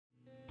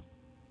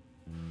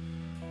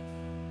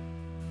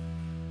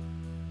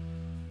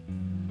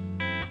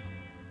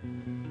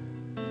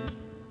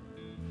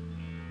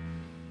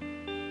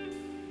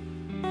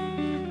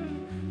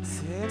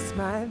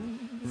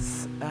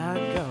months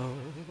ago,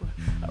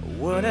 I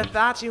would have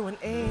thought you an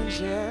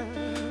angel,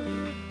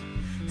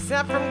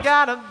 sent from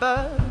God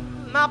above,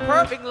 my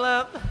perfect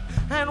love,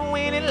 and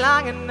waited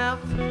long enough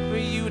for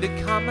you to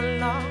come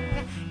along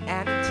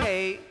and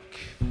take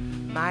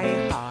my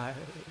heart,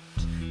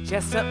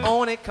 just to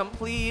own it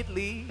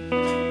completely.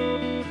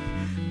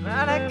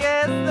 But I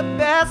guess the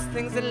best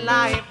things in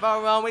life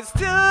are always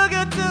too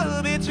good to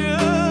be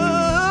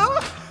true.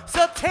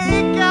 So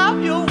take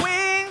off your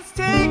wings,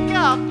 take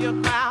off your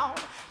crown,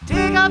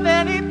 take off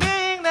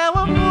anything that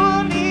will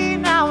fool me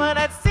now. And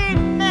that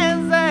Satan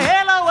is a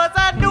halo as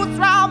a noose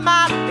round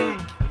my neck.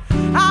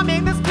 I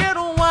make this kid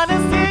wanna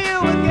see you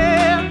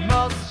again.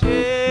 False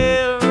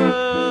cherubim,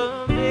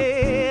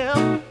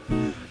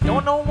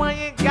 don't know why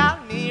you got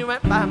me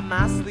right by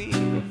my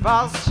sleeve.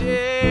 False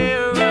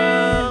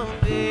cherubim.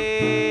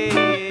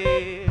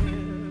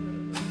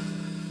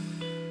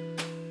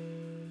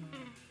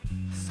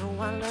 So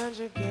I learned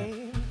your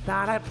game,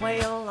 thought I'd play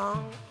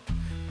along,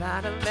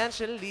 thought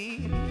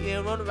eventually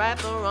it would right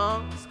the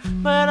wrongs.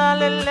 But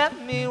all it left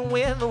me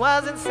with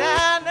was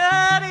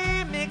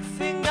insanity,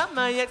 mixing up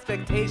my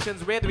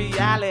expectations with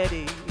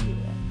reality.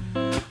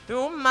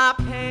 Through my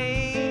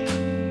pain,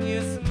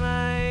 you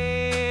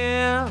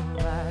smile.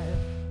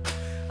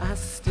 I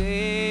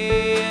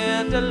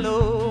stand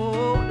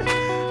alone,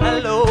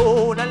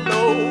 alone,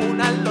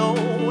 alone,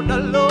 alone,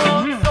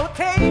 alone. So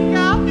take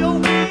off your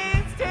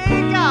wings,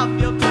 take off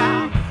your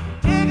crown,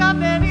 take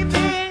off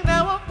anything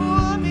that will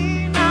fool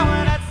me now.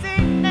 And that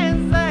Satan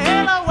is a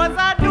halo was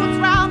a noose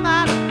round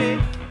my neck.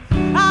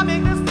 I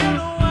make this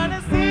little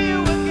wanna see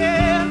you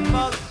again.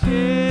 False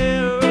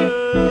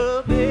cherubim,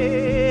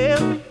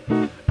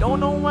 don't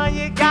know why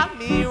you got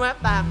me right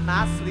by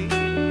my sleeve.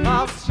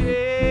 False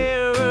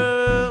cherubim.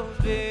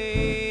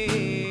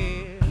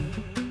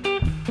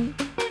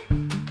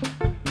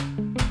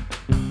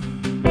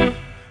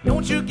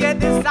 Don't you get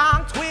this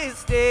song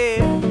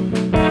twisted?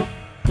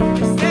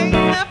 This ain't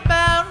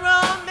about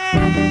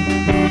romance.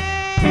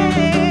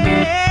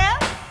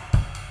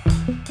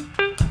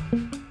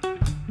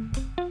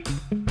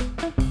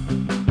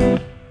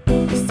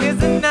 This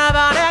isn't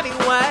about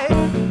anyway.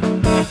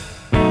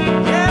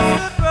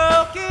 Just a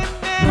broken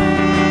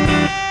man.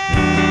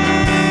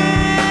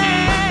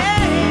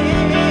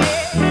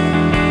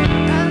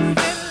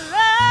 That's in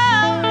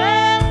love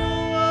and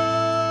war.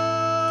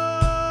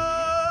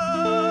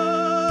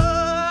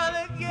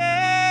 The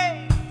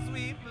games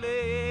we play.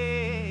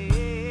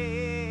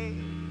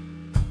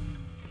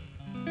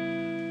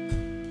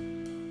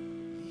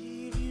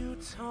 Leave you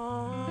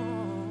torn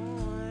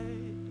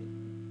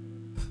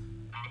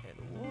and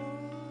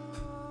worn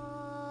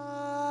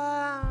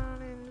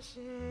in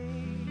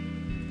shame.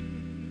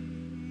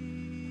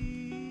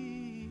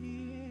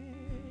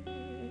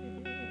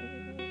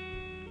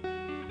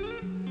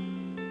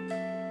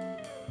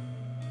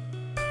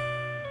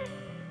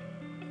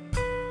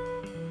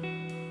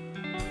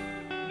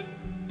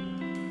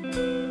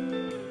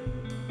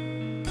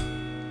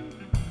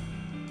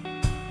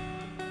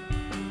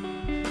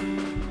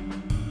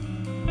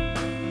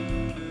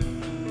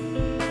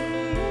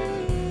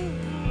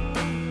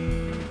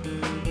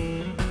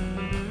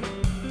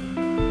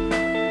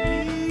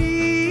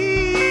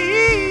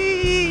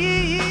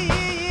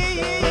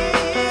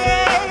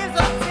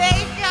 So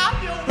take off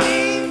your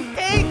wings,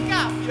 take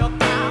off your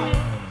crown,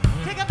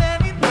 take off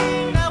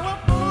anything that will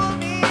fool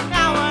me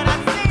now. And I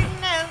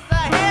Satan as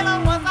the halo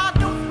was a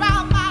noose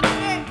round my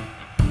neck,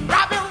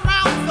 wrap it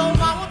round so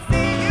I won't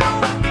see you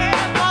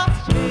again. False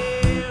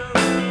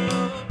cherubim,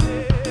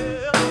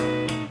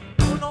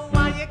 don't know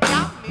why you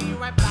got me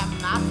right by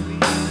my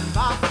sleeve.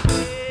 False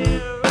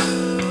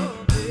cherubim,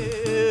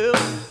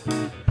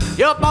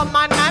 you're both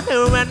my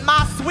nightmare and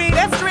my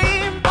sweetest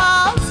dream.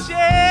 False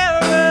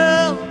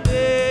cherubim,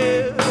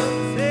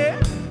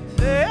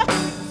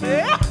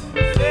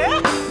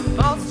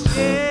 false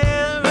cherubim.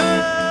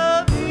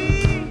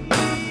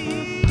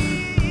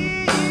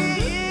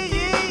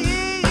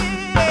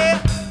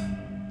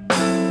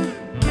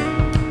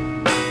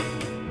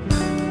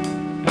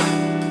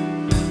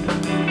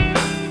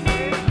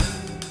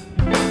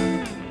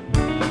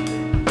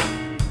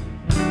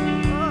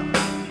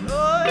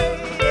 Oh,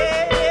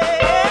 yeah.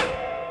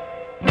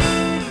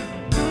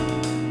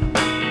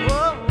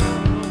 Whoa.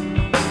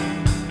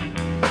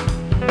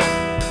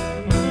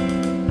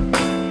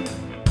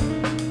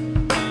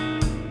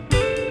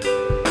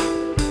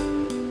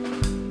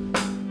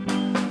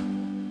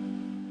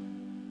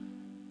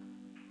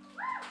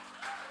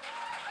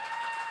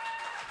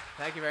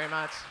 Thank you very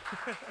much.